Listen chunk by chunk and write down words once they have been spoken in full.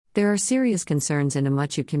There are serious concerns in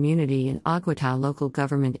Amachu community in Aguatao local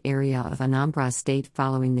government area of Anambra State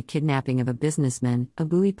following the kidnapping of a businessman,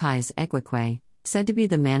 Abui Pius Ekwekwe, said to be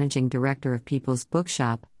the managing director of People's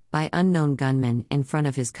Bookshop, by unknown gunmen in front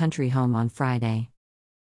of his country home on Friday.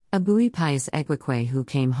 Abui Pius Ekwekwe, who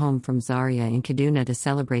came home from Zaria in Kaduna to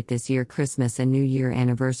celebrate this year Christmas and New Year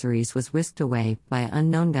anniversaries, was whisked away by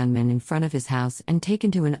unknown gunmen in front of his house and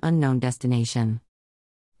taken to an unknown destination.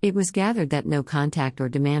 It was gathered that no contact or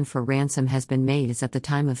demand for ransom has been made as at the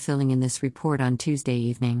time of filling in this report on Tuesday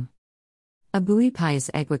evening. Abui Pius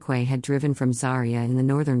Ekwekwe had driven from Zaria in the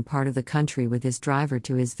northern part of the country with his driver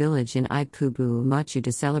to his village in Ibkubu, Amachu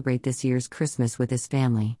to celebrate this year's Christmas with his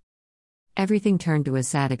family. Everything turned to a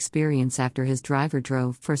sad experience after his driver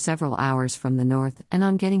drove for several hours from the north, and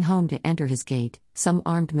on getting home to enter his gate, some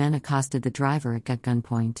armed men accosted the driver at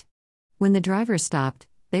gunpoint. When the driver stopped,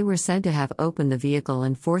 they were said to have opened the vehicle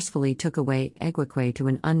and forcefully took away Ekwekwe to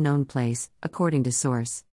an unknown place, according to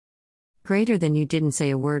source. Greater than you didn't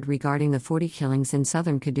say a word regarding the 40 killings in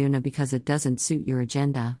southern Kaduna because it doesn't suit your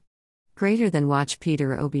agenda. Greater than watch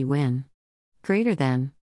Peter Obi win. Greater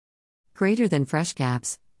than Fresh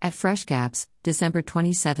Gaps, at Fresh Gaps, December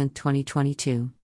 27, 2022.